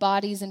like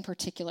bodies in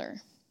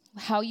particular.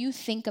 How you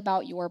think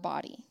about your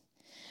body,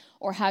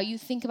 or how you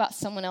think about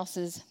someone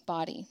else's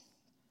body.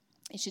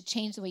 It should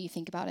change the way you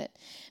think about it,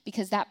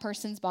 because that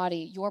person's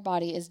body, your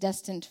body, is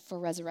destined for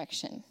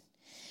resurrection.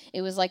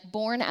 It was like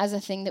born as a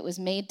thing that was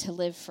made to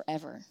live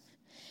forever.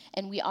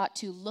 And we ought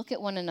to look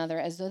at one another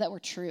as though that were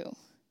true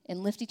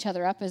and lift each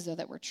other up as though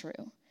that were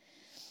true.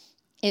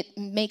 It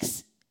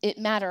makes it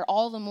matter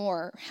all the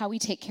more how we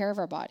take care of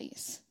our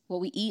bodies, what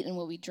we eat and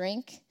what we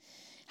drink,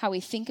 how we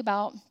think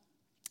about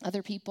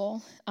other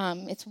people.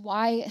 It's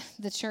why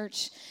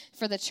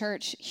for the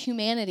church,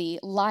 humanity,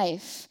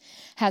 life,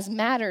 has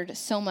mattered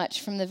so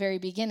much from the very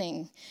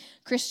beginning.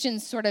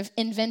 Christians sort of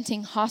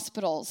inventing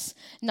hospitals,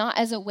 not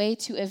as a way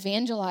to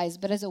evangelize,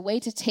 but as a way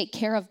to take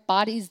care of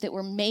bodies that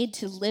were made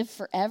to live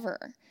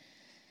forever.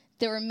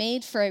 They were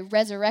made for a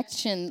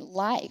resurrection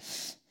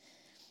life.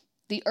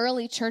 The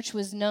early church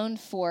was known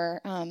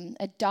for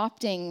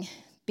adopting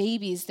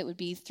babies that would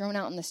be thrown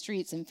out in the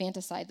streets,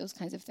 infanticide, those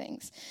kinds of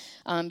things,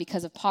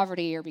 because of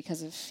poverty or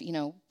because of,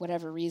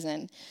 whatever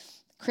reason.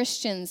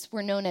 Christians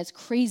were known as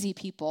crazy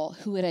people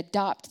who would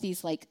adopt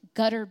these like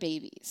gutter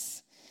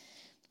babies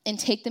and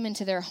take them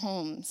into their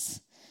homes.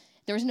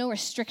 There was no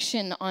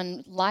restriction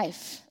on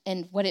life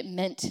and what it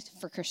meant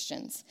for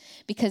Christians,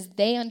 because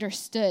they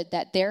understood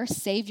that their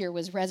Savior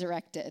was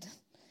resurrected,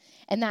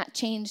 and that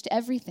changed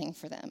everything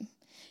for them.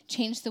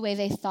 Changed the way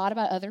they thought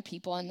about other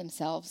people and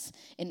themselves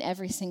in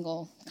every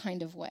single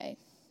kind of way.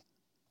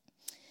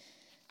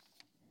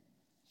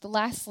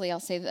 Lastly, I'll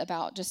say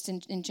about just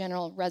in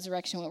general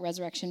resurrection, what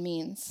resurrection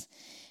means,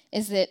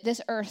 is that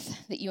this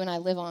earth that you and I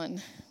live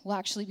on will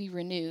actually be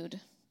renewed.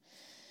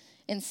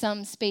 In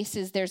some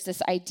spaces, there's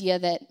this idea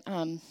that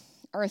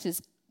earth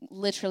is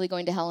literally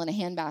going to hell in a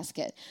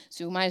handbasket,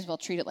 so we might as well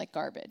treat it like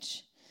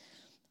garbage.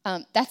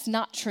 That's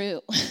not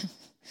true.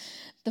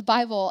 The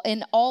Bible,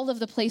 in all of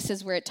the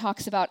places where it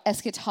talks about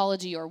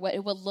eschatology or what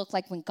it will look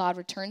like when God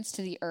returns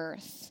to the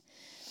earth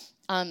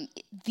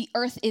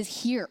is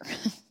here.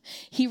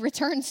 He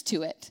returns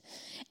to it.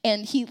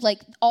 And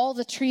all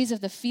the trees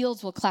of the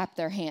fields will clap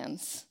their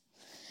hands.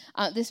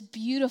 This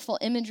beautiful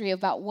imagery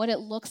about what it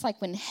looks like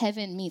when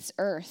heaven meets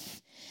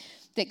earth.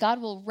 that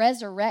God will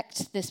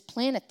resurrect this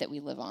planet that we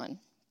live on,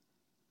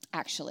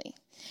 actually,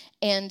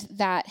 and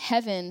that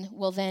heaven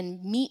will then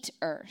meet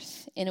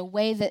earth in a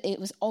way that it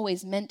was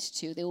always meant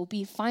to. They will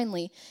be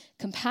finally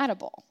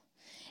compatible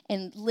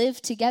and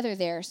live together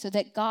there so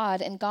that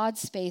God and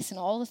God's space and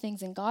all the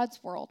things in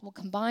God's world will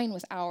combine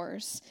with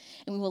ours,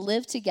 and we will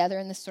live together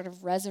in this sort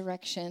of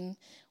resurrection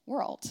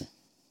world.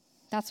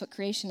 That's what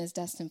creation is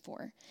destined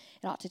for.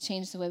 It ought to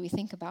change the way we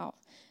think about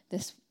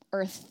this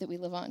earth that we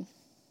live on.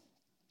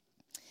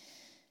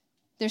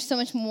 There's so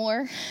much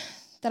more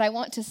that I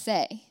want to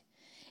say.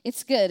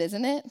 It's good,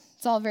 isn't it?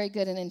 It's all very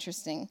good and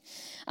interesting.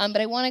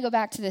 But I want to go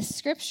back to this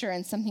scripture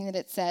and something that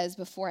it says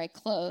before I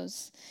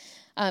close,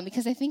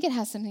 because I think it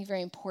has something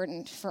very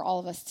important for all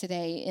of us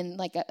today in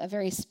like a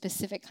very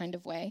specific kind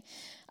of way.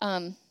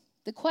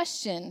 The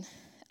question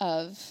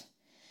of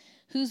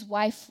whose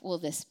wife will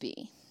this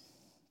be?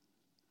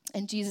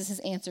 And Jesus'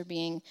 answer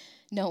being,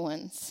 no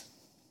one's.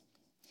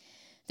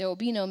 There will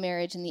be no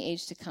marriage in the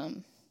age to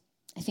come.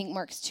 I think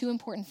marks two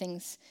important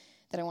things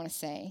that I want to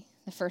say.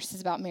 The first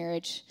is about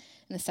marriage,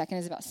 and the second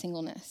is about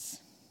singleness.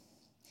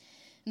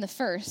 And the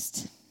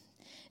first,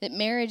 that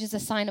marriage is a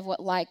sign of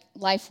what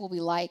life will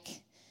be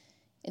like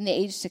in the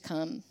age to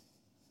come.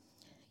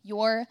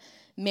 Your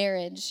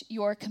marriage,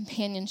 your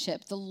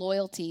companionship, the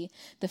loyalty,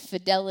 the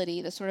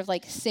fidelity, the sort of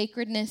like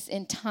sacredness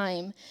in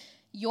time,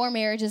 your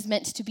marriage is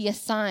meant to be a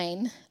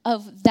sign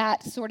of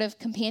that sort of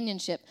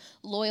companionship,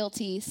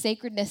 loyalty,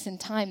 sacredness in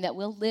time that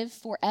will live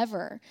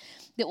forever,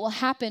 that will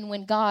happen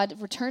when God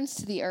returns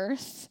to the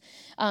earth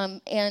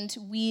and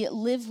we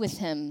live with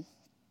him.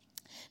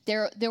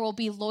 There will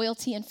be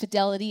loyalty and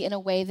fidelity in a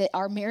way that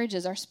our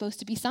marriages are supposed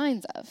to be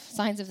signs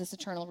of this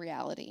eternal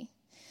reality.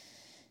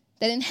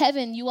 That in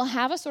heaven you will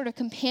have a sort of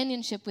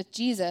companionship with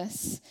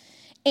Jesus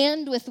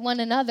and with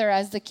one another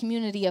as the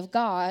community of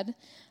God,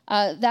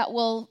 that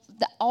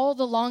all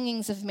the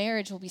longings of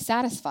marriage will be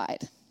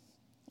satisfied.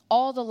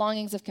 All the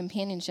longings of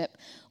companionship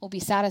will be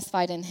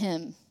satisfied in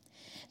him.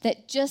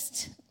 That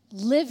just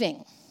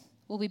living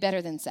will be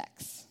better than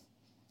sex.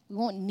 We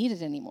won't need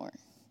it anymore.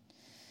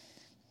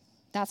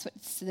 That's what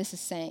this is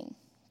saying.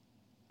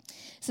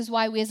 This is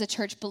why we as a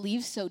church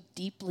believe so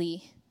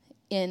deeply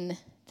in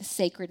the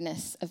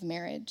sacredness of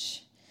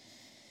marriage.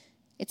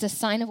 It's a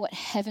sign of what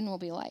heaven will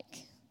be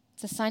like.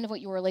 It's a sign of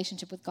what your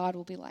relationship with God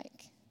will be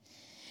like.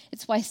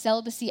 It's why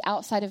celibacy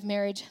outside of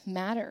marriage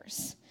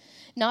matters.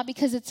 Not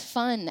because it's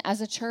fun as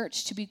a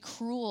church to be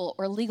cruel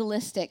or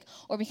legalistic,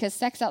 or because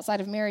sex outside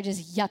of marriage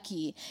is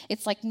yucky.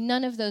 It's like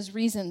none of those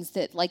reasons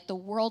that like the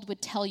world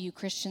would tell you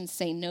Christians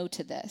say no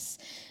to this.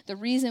 The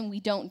reason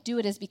we don't do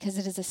it is because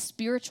it is a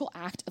spiritual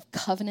act of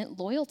covenant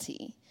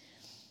loyalty.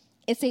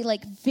 It's a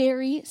like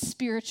very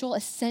spiritual,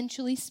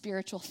 essentially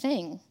spiritual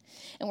thing.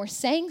 And we're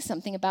saying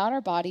something about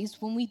our bodies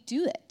when we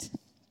do it,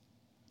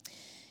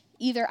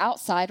 either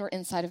outside or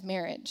inside of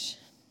marriage.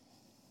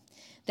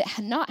 That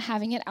not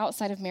having it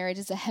outside of marriage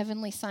is a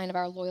heavenly sign of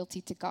our loyalty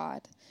to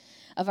God,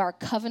 of our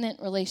covenant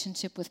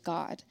relationship with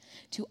God,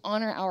 to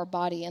honor our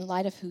body in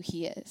light of who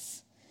he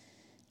is.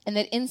 And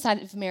that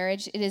inside of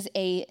marriage, it is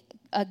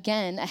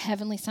again, a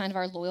heavenly sign of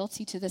our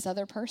loyalty to this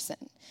other person,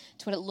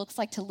 to what it looks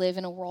like to live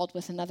in a world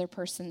with another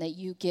person that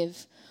you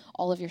give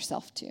all of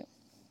yourself to.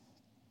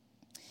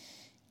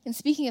 And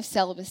speaking of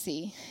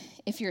celibacy,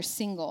 if you're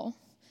single,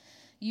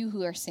 you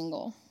who are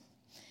single,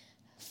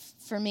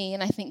 for me,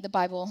 and I think the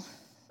Bible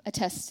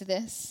attests to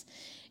this,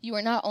 you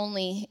are not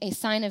only a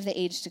sign of the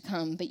age to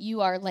come, but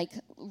you are like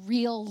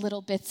real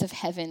little bits of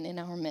heaven in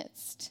our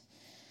midst.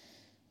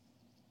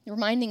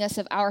 Reminding us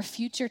of our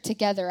future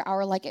together,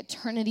 our like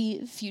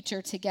eternity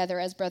future together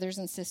as brothers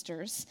and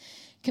sisters,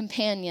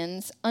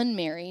 companions,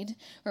 unmarried,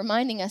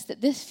 reminding us that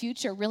this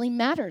future really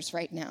matters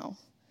right now.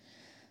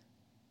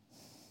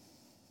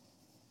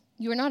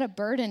 You are not a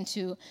burden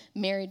to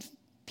married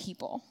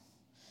people,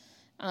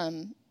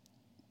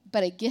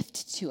 but a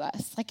gift to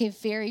us, like a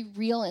very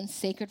real and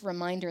sacred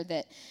reminder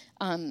that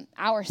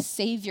our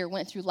Savior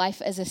went through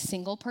life as a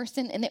single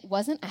person, and it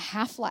wasn't a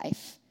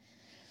half-life.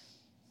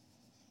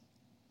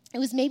 It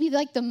was maybe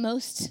like the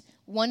most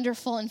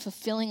wonderful and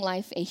fulfilling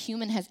life a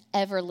human has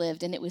ever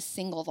lived, and it was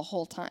single the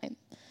whole time,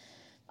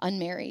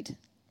 unmarried,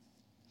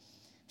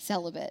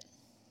 celibate.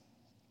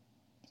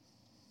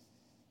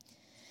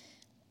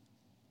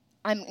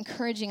 I'm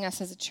encouraging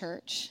us as a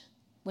church,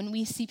 when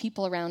we see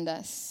people around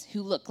us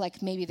who look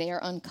like maybe they are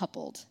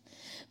uncoupled,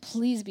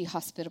 please be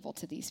hospitable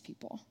to these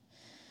people.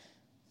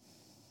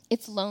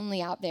 It's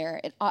lonely out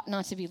there. It ought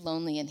not to be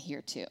lonely in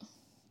here too.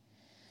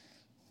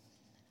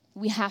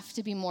 We have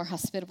to be more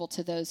hospitable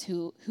to those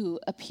who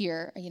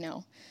appear,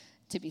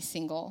 to be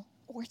single,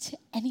 or to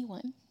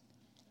anyone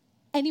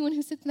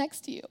who sits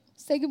next to you.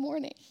 Say good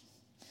morning,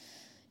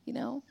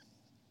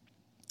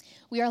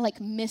 We are like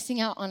missing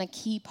out on a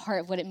key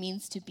part of what it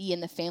means to be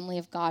in the family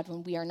of God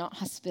when we are not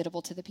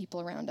hospitable to the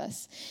people around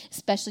us,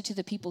 especially to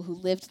the people who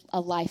lived a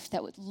life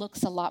that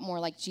looks a lot more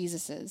like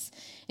Jesus's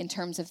in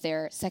terms of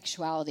their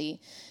sexuality,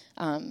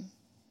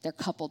 their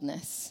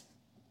coupledness,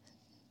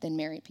 than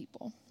married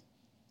people.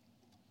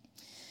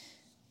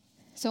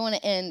 So I want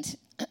to end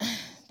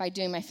by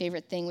doing my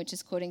favorite thing, which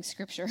is quoting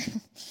scripture.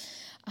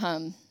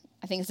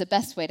 I think it's the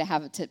best way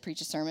to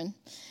preach a sermon,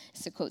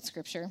 is to quote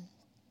scripture.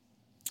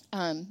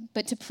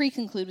 But to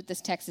pre-conclude what this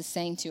text is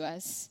saying to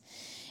us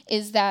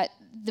is that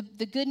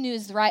the good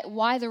news, right,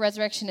 why the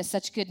resurrection is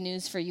such good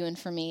news for you and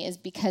for me is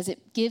because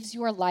it gives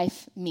your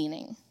life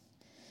meaning.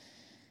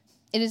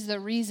 It is the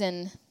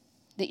reason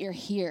that you're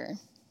here.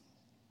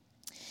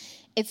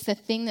 It's the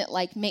thing that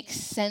makes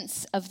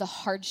sense of the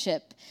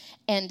hardship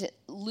and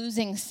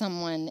losing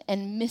someone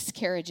and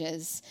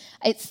miscarriages.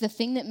 It's the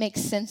thing that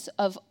makes sense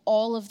of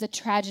all of the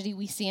tragedy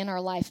we see in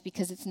our life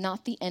because it's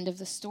not the end of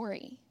the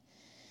story.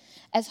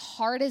 As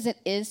hard as it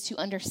is to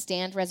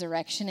understand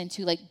resurrection and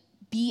to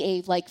be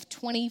a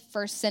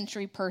 21st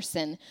century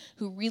person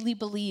who really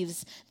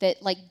believes that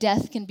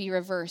death can be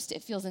reversed,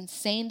 it feels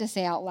insane to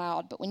say out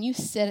loud. But when you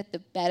sit at the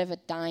bed of a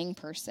dying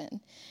person,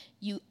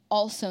 you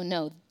also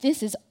know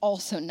this is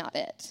also not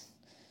it.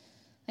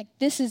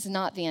 This is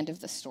not the end of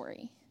the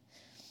story.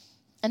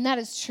 And that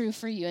is true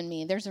for you and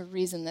me. There's a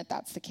reason that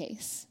that's the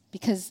case,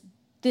 because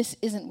this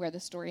isn't where the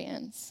story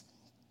ends.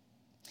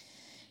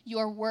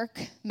 Your work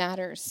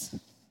matters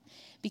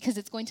because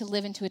it's going to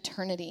live into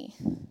eternity.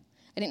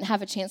 I didn't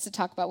have a chance to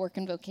talk about work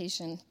and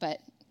vocation, but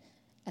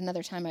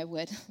another time I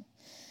would.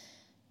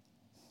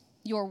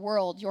 Your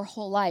world, your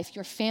whole life,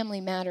 your family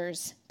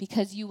matters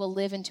because you will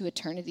live into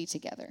eternity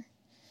together.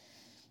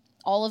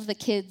 All of the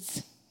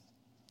kids,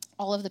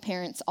 all of the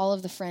parents, all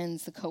of the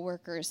friends, the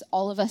coworkers,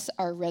 all of us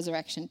are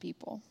resurrection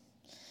people.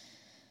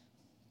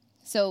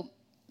 So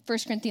 1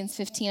 Corinthians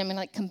 15, I'm going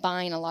to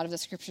combine a lot of the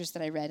scriptures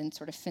that I read and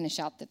sort of finish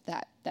out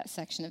that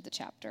section of the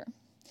chapter.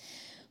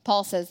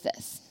 Paul says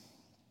this,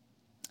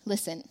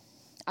 "Listen,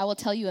 I will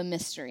tell you a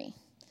mystery.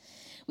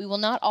 We will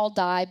not all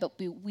die, but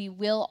we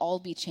will all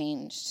be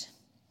changed.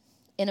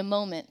 In a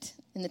moment,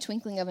 in the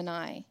twinkling of an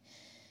eye,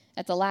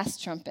 at the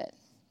last trumpet.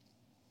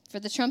 For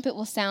the trumpet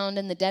will sound,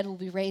 and the dead will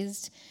be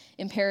raised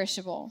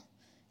imperishable,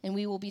 and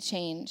we will be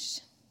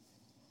changed.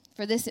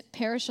 For this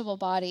perishable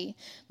body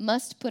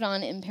must put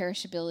on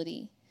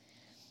imperishability,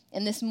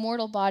 and this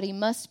mortal body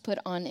must put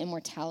on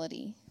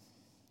immortality.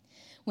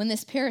 When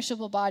this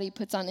perishable body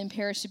puts on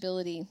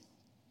imperishability,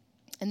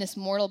 and this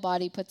mortal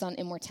body puts on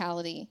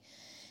immortality,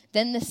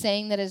 then the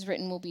saying that is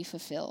written will be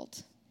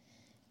fulfilled.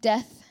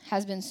 Death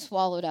has been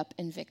swallowed up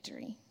in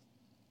victory.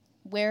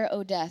 Where,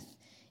 O death,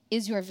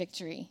 is your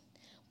victory?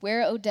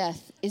 Where, O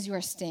death, is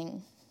your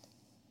sting?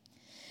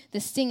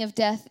 The sting of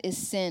death is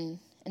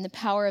sin, and the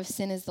power of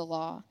sin is the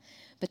law.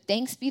 But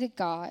thanks be to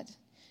God,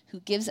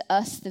 who gives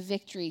us the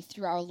victory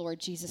through our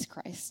Lord Jesus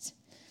Christ."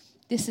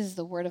 This is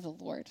the word of the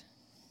Lord.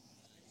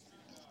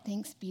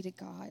 Thanks be to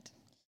God.